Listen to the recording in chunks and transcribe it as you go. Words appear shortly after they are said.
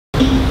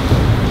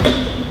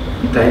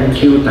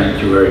Thank you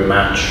very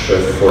much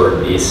for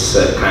this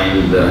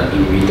kind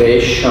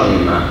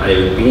invitation.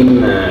 I've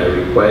been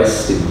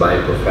requested by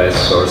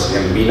Professors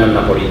Gambino and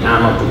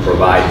Napolitano to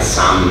provide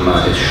some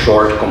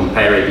short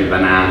comparative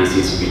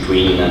analysis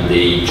between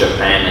the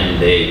Japan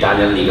and the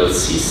Italian legal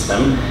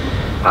system.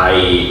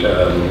 I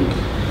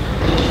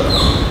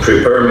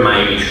prepare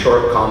my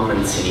short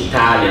comments in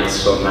Italian,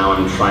 so now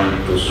I'm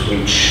trying to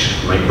switch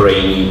my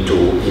brain into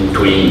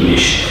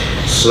English.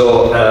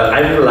 So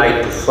I would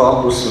like to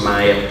focus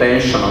my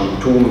attention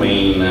on two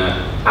main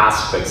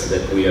aspects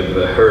that we have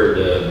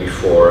heard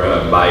before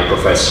by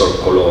Professor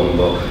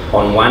Colombo.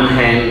 On one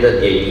hand,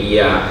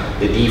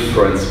 the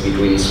difference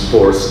between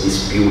sports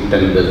dispute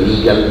and the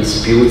legal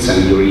disputes,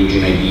 and the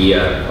origin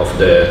idea of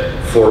the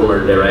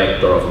former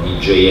director of the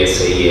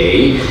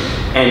JSAA,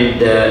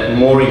 and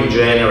more in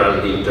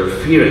general the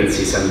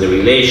interferences and the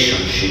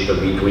relationship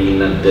between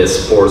the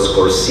sports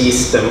court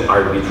system,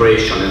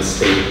 arbitration and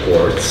state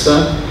courts.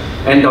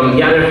 And on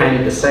the other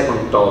hand, the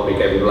second topic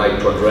I would like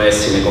to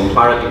address in a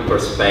comparative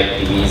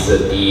perspective is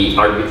the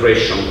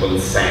arbitration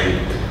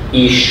consent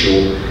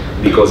issue,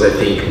 because I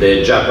think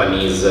the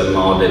Japanese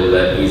model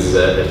is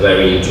a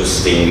very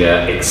interesting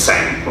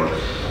example.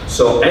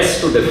 So as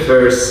to the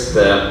first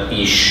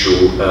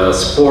issue,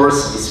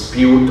 sports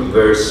dispute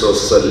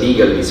versus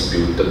legal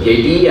dispute, the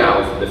idea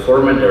of the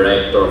former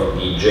director of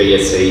the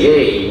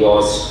JSAA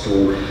was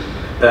to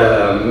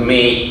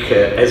make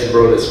as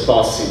broad as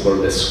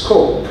possible the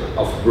scope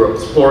of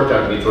sport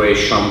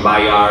arbitration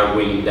by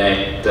arguing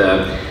that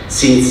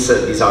since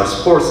these are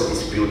sports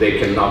disputes, they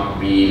cannot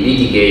be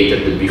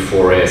litigated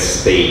before a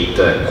state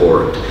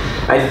court.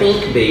 I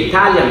think the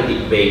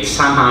Italian debate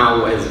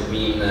somehow has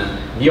been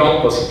the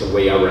opposite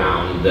way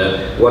around.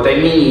 What I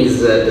mean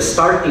is the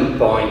starting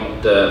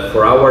point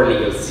for our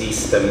legal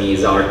system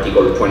is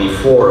Article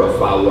 24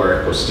 of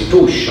our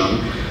Constitution,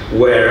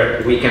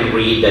 where we can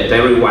read that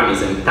everyone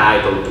is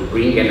entitled to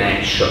bring an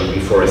action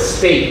before a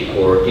state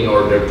court in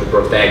order to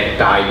protect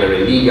either a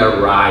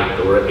legal right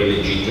or a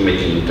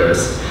legitimate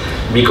interest.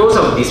 Because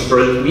of this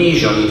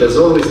provision, it has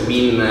always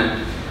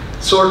been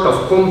sort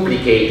of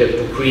complicated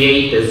to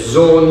create a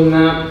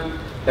zone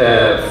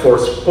for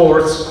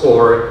sports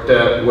court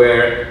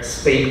where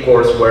state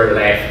courts were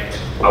left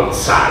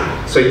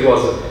outside. So it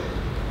was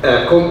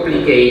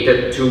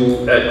complicated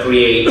to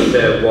create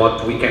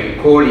what we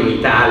can call in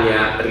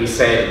Italia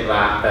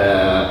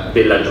riserva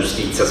della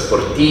giustizia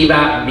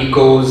sportiva,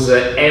 because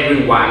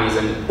everyone is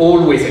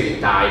always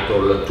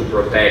entitled to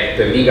protect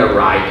the legal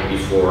right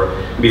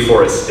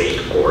before a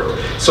state court.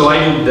 So I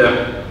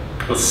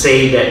would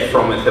say that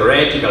from a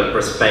theoretical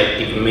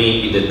perspective,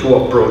 maybe the two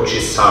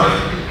approaches are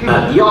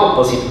the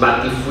opposite,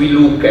 but if we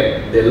look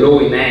at the law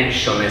in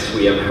action, as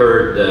we have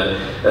heard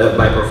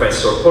by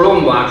Professor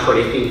Colombo,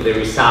 actually I think the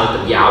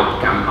result, the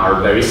outcome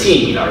are very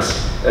similar.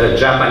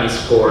 Japanese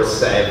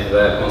courts have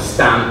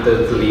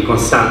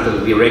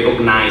constantly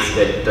recognized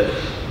that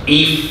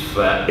if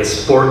a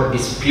sport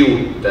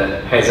dispute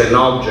has an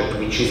object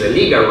which is a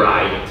legal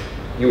right,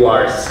 you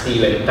are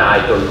still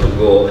entitled to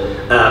go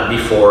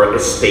before a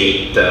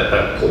state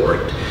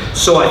court.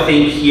 So I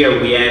think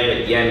here we have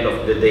at the end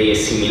of the day a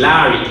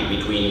similarity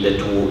between the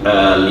two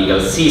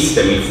legal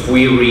systems. If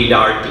we read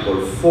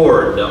Article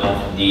 4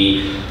 of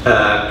the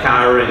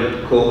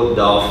current Code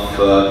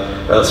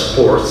of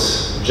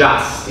Sports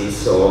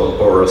Justice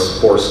or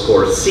Sports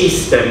Court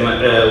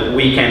System,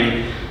 we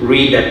can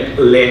read at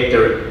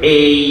letter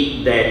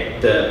A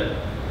that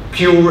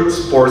pure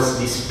sports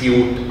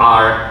disputes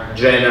are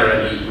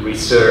generally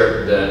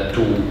reserved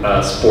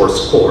to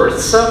sports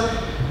courts,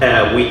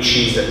 which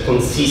is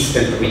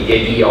consistent with the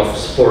idea of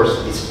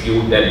sports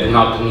disputes that do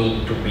not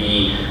need to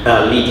be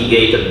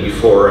litigated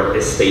before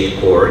a state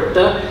court.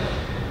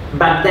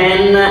 But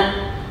then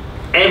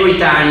every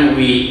time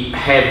we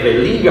have a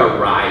legal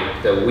right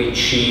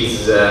which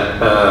is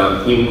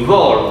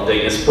involved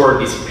in a sport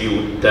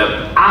dispute,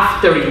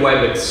 after you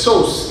have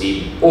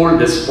exhausted all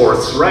the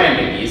sports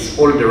remedies,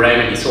 all the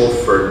remedies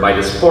offered by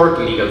the sport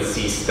legal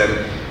system,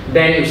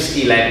 then you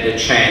still have the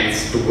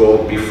chance to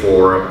go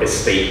before a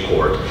state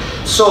court.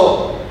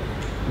 So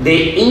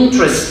the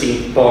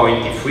interesting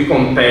point, if we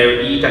compare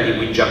Italy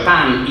with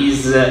Japan,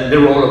 is the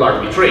role of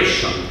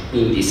arbitration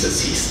in this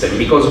system,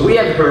 because we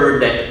have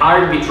heard that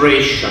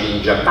arbitration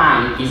in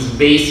Japan is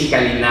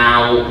basically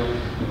now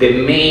the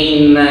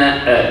main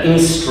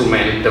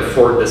instrument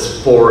for the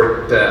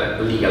sport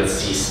legal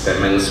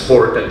system and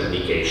sport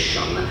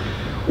adjudication.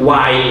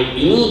 While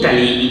in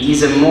Italy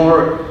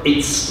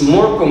it's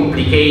more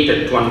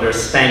complicated to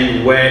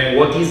understand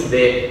what is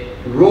the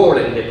role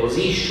and the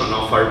position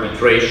of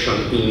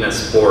arbitration in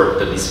sport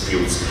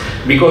disputes,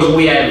 because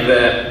we have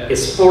a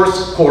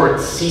sports court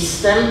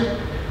system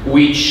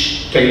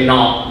which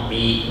cannot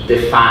be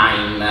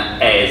defined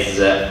as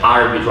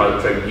arbitral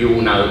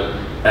tribunal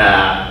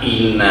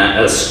in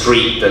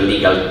strict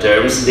legal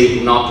terms. They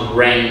do not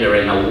render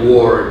an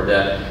award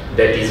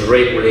that is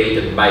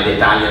regulated by the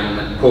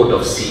Italian Code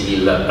of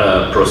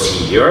Civil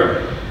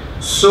Procedure.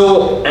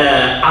 So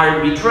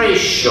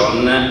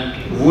arbitration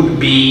would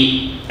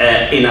be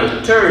an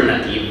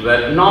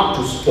alternative not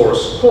to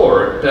sports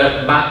court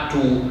but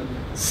to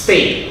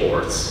state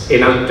courts,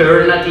 an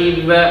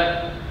alternative,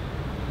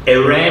 a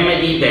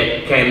remedy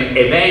that can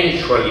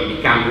eventually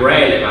become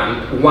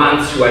relevant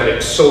once you have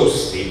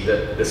exhausted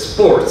the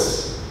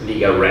sports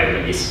legal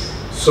remedies.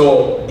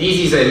 So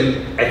this is,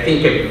 I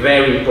think, a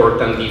very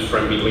important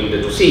difference between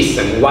the two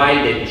systems.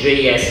 While the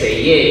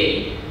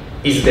JSAA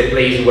is the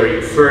place where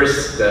you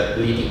first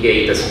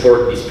litigate a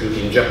sport dispute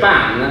in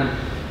Japan,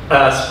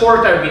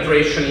 sport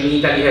arbitration in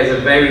Italy has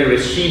a very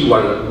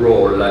residual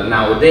role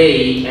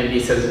nowadays, and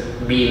this has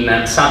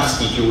been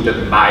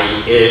substituted by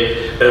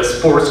a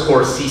sports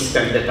court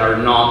system that are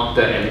not,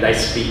 and I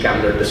speak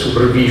under the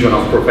supervision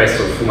of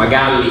Professor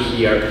Fumagalli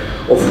here,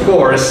 of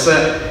course,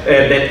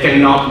 that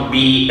cannot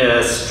be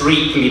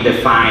strictly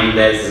defined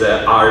as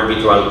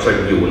arbitral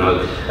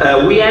tribunal.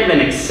 We have an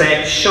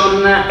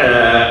exception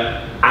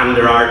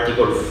under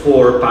Article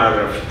 4,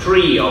 Paragraph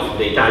 3 of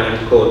the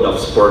Italian Code of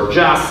Sport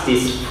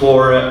Justice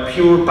for a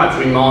pure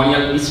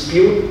patrimonial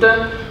dispute,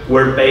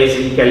 where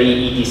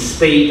basically it is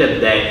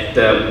stated that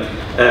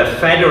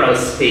federal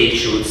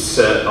statutes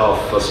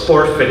of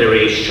sport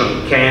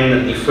federation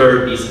can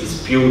defer this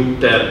dispute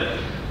to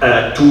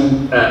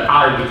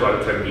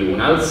arbitral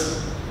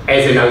tribunals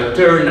as an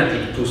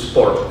alternative to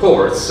sport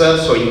courts.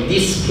 So in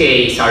this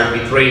case,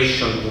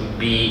 arbitration would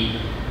be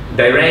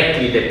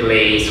directly the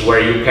place where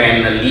you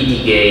can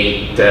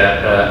litigate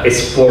a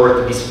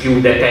sport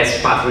dispute that has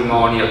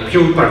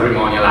pure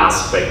patrimonial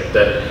aspect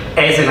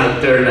as an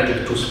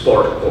alternative to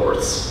sport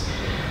courts.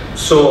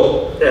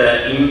 So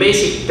in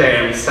basic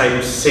terms, I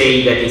would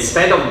say that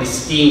instead of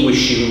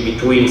distinguishing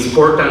between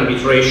sport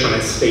arbitration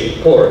and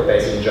state court,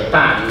 as in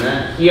Japan,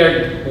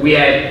 here we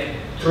have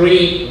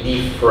three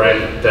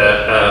different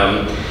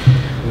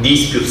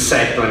dispute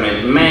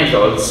settlement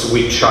methods,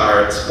 which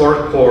are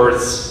sport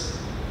courts,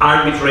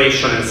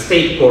 arbitration, and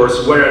state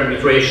courts, where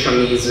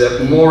arbitration is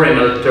more an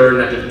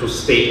alternative to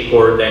state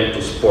court than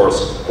to sports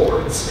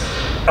courts.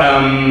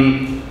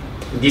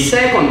 The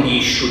second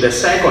issue, the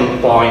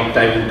second point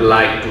I would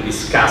like to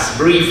discuss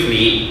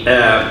briefly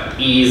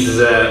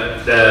is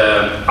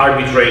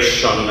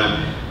arbitration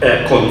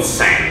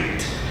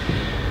consent.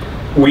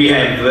 We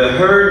have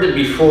heard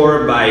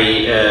before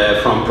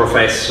from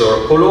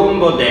Professor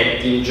Colombo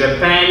that in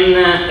Japan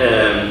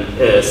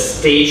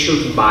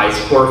statutes by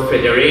sport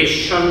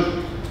federation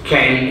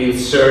can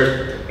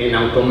insert an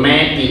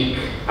automatic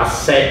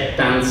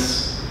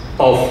acceptance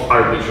of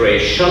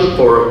arbitration,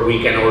 or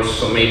we can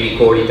also maybe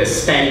call it a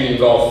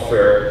standing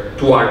offer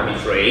to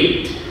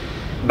arbitrate,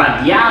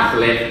 but the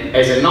athlete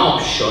has an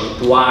option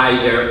to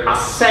either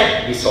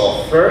accept this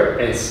offer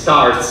and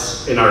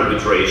starts an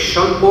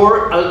arbitration,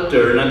 or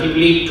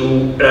alternatively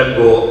to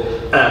go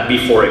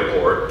before a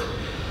court.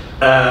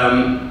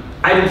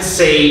 I would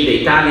say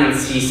the Italian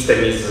system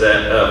is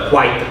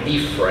quite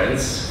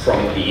different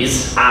from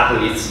this.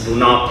 Athletes do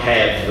not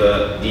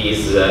have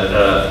this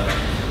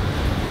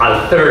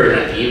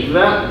alternative,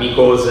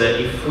 because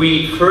if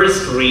we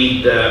first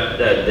read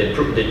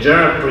the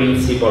general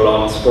principle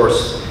on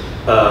sports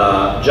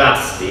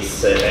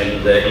justice,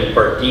 and in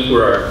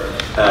particular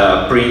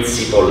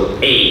principle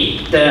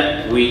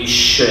 8,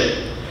 which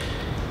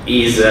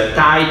is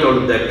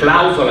titled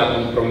Clausola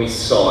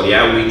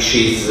Compromissoria, which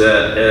is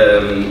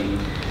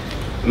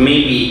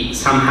maybe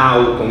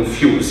somehow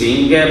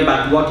confusing,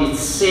 but what it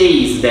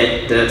says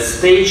that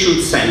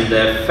statutes and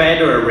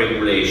federal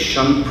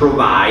regulation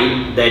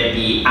provide that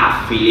the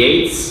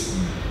affiliates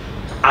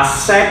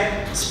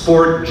accept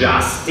sport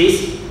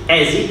justice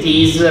as it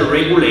is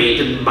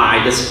regulated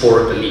by the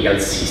sport legal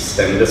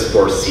system, the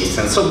sport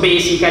system. So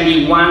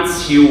basically,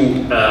 once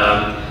you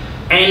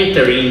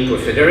enter into a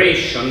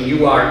federation,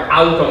 you are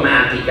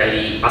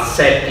automatically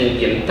accepting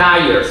the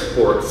entire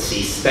sport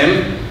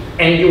system,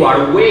 and you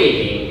are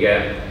waiving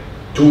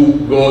to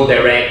go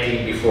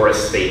directly before a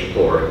state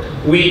court,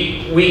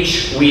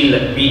 which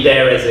will be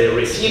there as a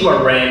residual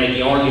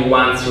remedy only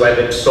once you have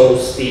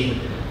exhausted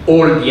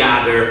all the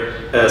other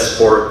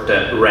sport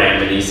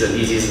remedies.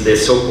 This is the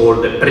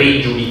so-called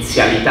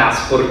pregiudizialità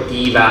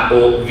sportiva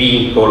o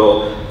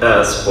vincolo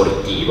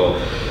sportivo.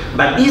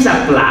 But this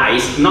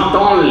applies not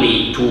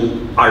only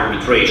to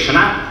arbitration.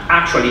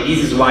 Actually,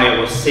 this is why I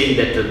was saying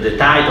that the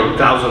title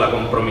Clausola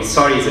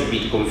Compromissoria is a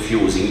bit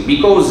confusing,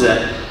 because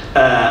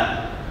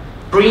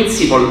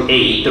Principle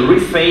 8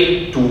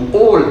 refers to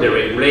all the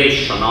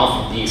regulation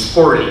of the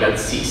sport legal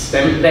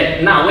system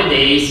that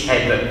nowadays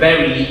have a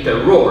very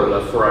little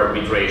role for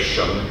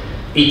arbitration.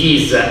 It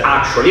is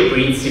actually a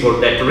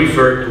principle that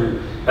refers to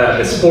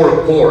the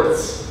sport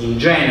courts in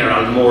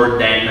general more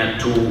than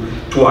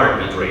to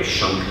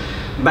arbitration.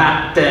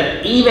 But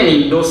even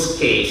in those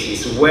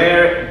cases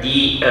where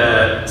the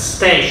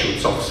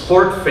statutes of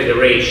sport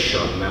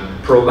federation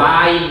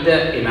provide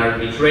an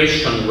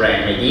arbitration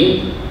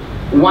remedy,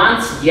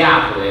 once the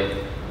athlete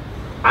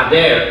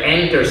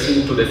enters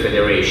into the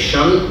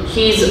federation,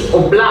 he is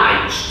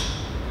obliged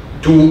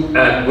to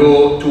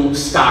go to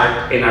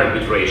start an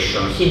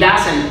arbitration. He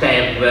doesn't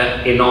have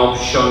an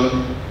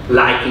option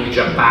like in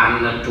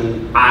Japan,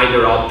 to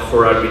either opt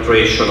for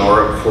arbitration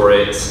or for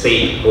a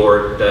state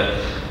court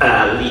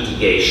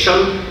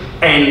litigation.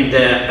 And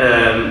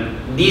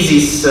this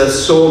is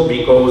so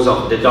because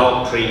of the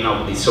doctrine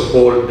of the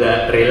so-called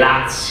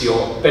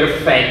relatio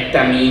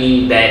perfecta,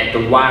 meaning that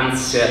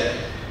once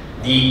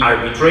the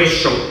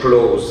arbitration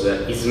clause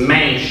is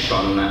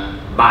mentioned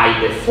by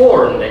the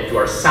form that you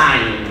are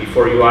signing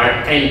before you are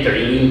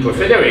entering into a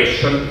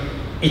federation,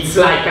 it's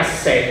like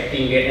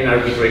accepting an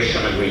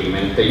arbitration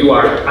agreement. You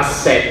are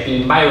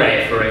accepting by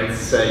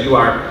reference, you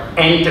are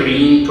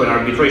entering into an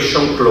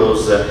arbitration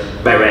clause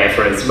by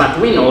reference. But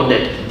we know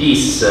that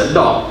this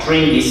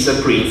doctrine, this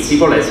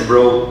principle has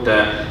brought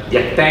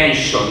the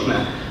attention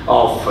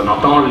of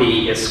not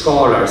only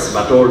scholars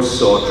but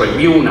also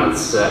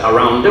tribunals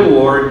around the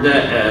world.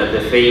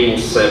 The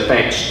famous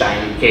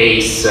Pechstein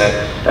case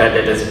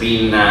that has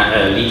been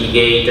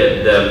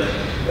litigated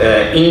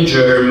in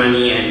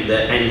Germany and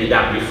ended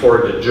up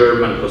before the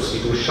German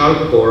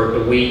Constitutional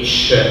Court,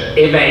 which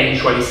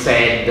eventually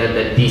said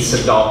that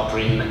this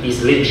doctrine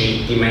is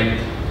legitimate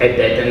and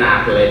that an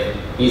athlete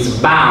is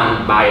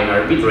bound by an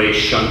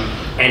arbitration.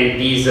 And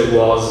this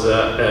was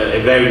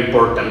a very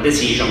important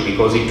decision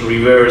because it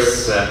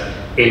reversed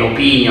an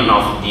opinion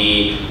of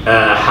the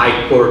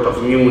High Court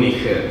of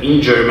Munich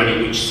in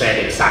Germany, which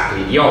said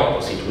exactly the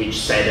opposite, which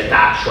said that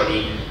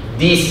actually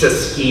this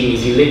scheme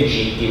is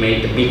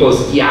illegitimate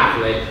because the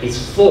athlete is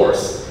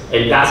forced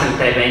and doesn't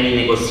have any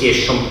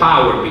negotiation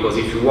power, because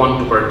if you want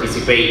to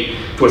participate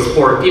to a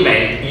sport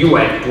event, you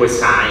have to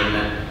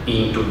assign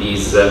into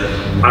this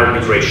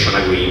arbitration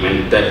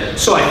agreement.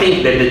 So I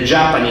think that the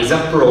Japanese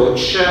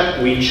approach,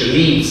 which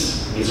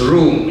leaves this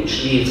room,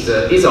 which leaves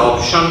this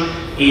option,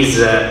 is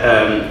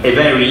a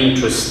very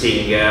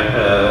interesting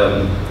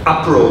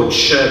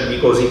approach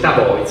because it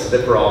avoids the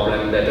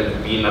problem that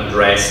have been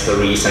addressed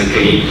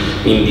recently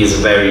in this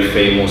very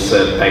famous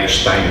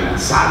Pechstein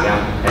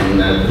saga.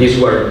 And these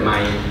were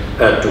my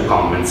two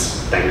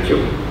comments. Thank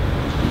you.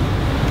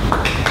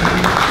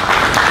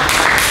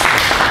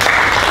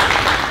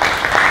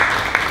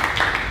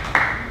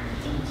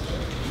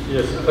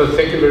 Yes,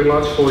 thank you very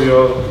much for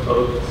your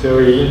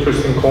very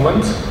interesting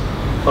comments.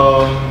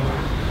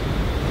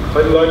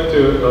 I'd like to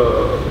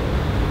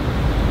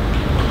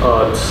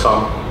add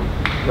some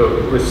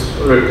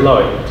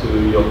reply to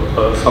your,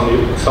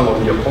 some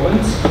of your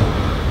comments.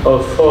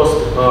 First,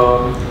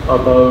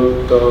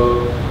 about the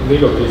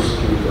legal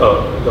dispute,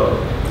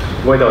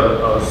 whether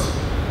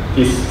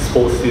this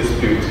sports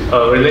dispute,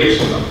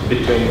 relation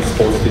between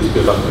sports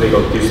dispute and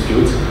legal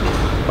disputes.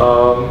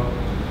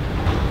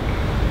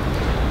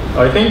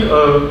 I think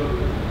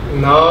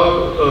now,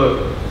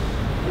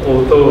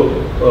 although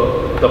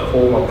the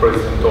former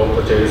president of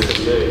the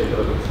JSCA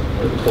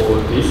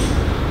told this,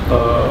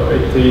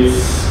 it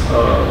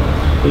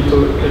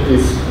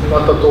is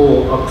not at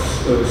all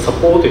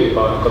supported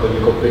by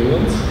academic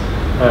opinions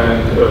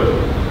and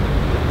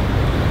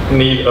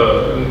need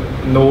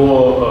no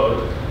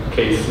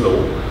case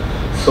law.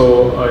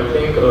 So I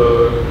think,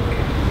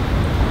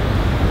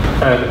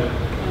 and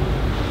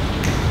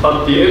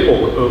at the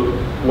epoch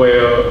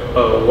where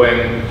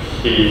when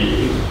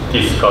he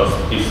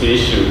discussed this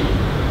issue,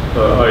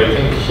 I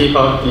think he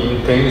had the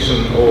intention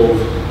of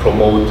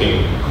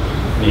promoting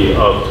the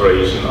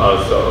arbitration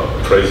as a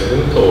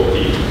president of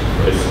the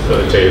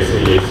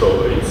JSCA, so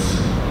it's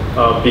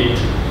a bit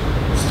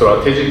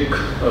strategic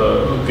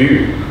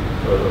view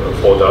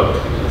for that.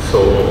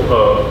 So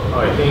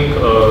I think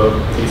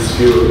this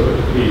view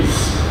is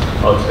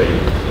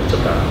outdated in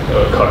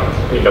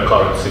Japan, in the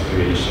current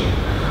situation.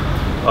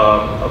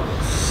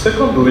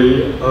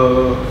 Secondly,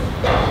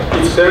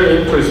 it's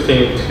very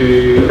interesting to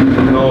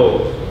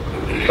know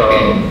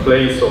the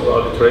place of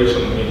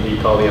arbitration in the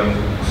Italian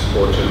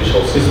sport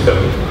judicial system.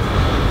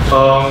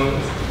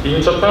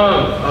 In Japan,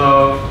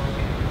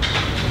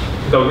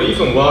 the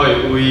reason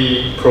why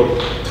we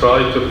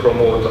try to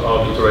promote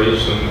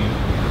arbitration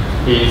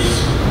is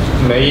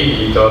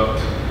maybe that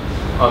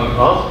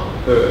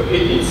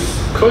it is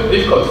quite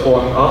difficult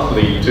for an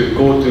athlete to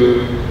go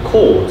to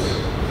court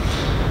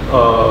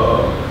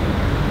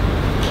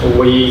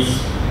with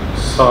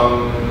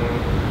some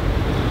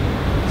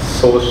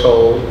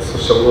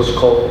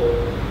sociological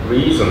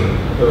reason.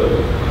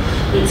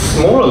 It's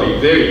morally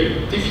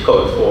very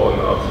difficult for an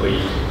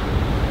athlete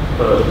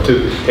to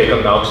take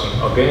an action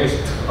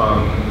against an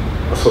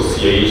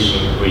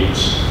association which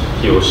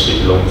he or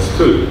she belongs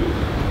to.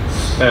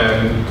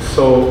 And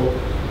so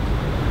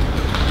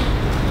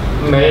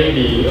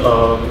maybe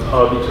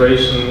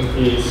arbitration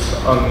is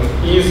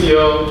an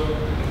easier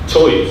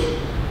choice.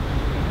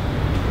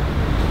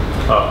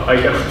 I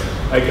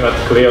cannot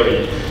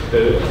clearly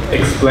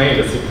explain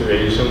the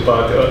situation,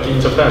 but in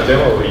Japan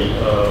generally,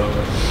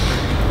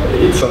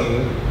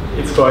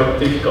 it's quite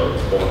difficult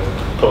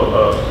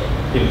for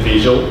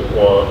individual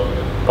or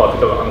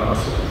particular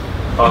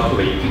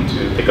athlete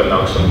to take an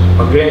action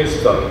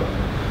against an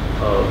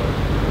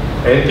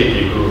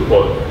entity who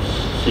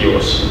he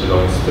or she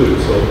belongs to.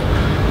 So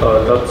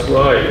that's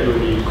why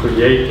we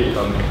created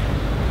an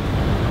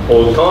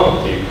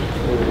alternative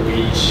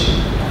which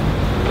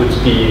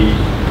would be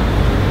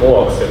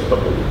more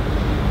acceptable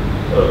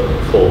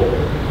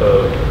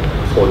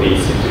for this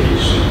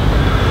situation.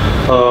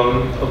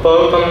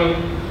 About an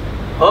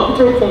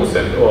arbitral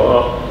consent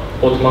or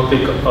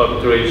automatic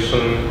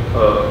arbitration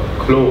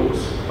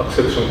clause,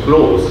 exception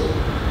clause,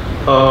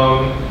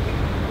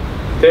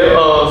 there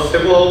are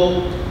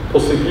several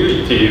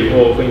possibilities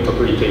of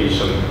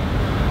interpretation.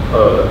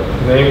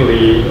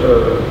 Namely,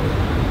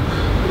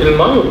 in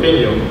my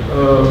opinion,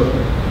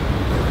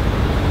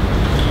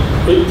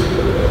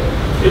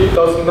 it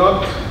does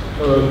not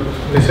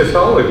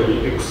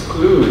necessarily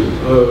exclude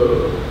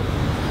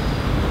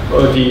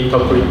the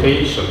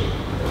interpretation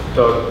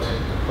that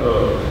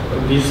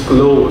this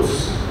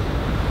clause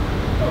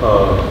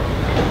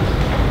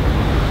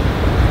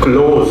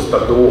close the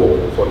door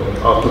for an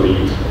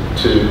athlete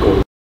to go,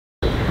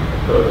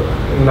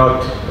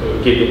 not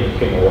giving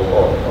him or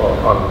her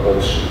an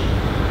option.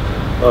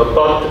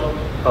 But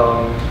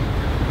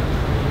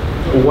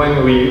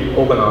when we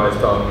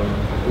organized a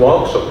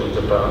workshop in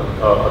Japan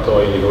at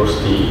our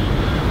university,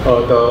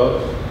 the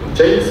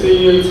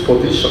JSA's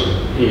position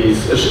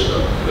is,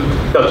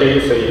 the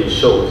JSA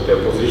showed their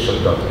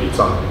position that it's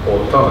an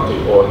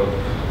alternative, or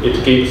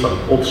it gives an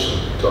option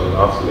to an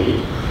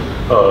athlete.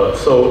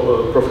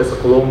 So Professor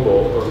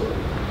Colombo,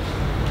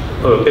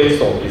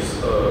 based on this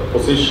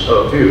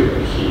position view,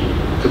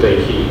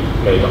 today he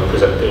made a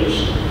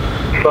presentation.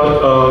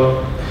 But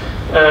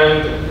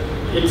and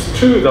it's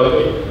true that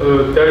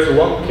there is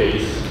one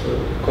case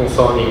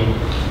concerning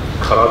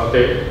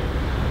karate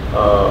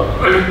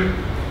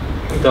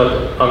that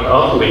an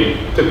athlete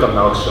took an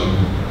action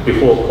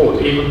before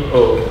court, even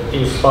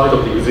in spite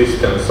of the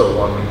existence of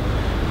an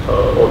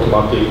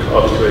automatic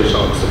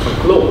arbitration exception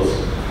clause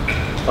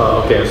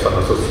against an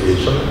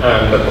association,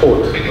 and the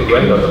court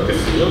rendered a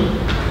decision.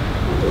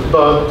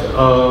 But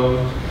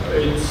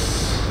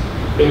it's,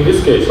 in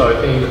this case, I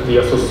think the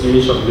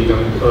association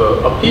didn't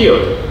appeal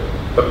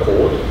the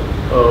court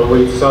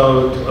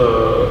without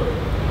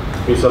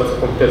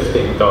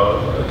contesting the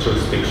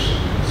jurisdiction.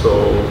 So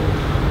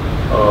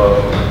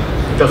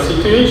the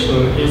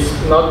situation is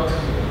not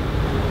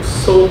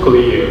so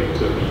clear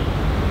to me.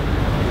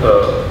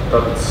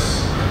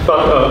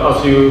 But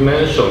as you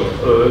mentioned,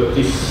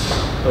 this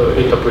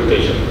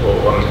interpretation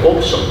or an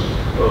option,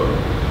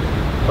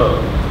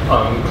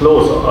 and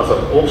clause as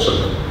an option,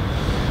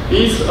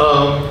 is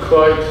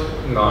quite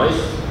nice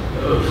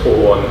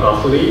for an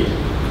athlete.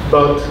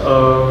 But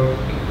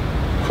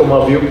from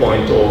a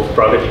viewpoint of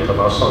private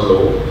international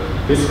law,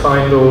 this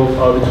kind of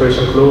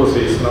arbitration clause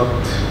is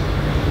not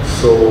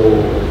so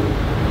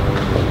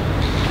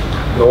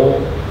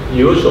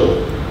usual,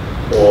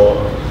 or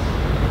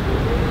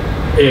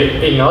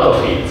in other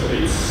fields,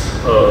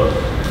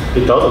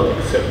 it doesn't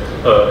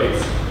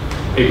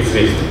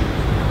exist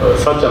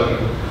such an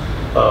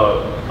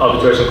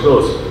arbitration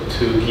clause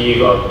to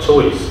give a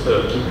choice,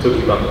 to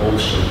give an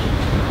option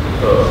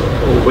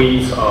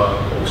with an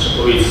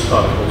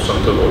option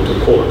to go to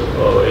court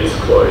is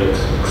quite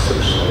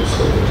exceptional.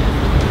 So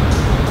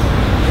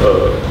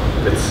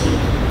let's see.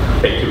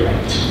 Thank you very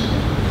much.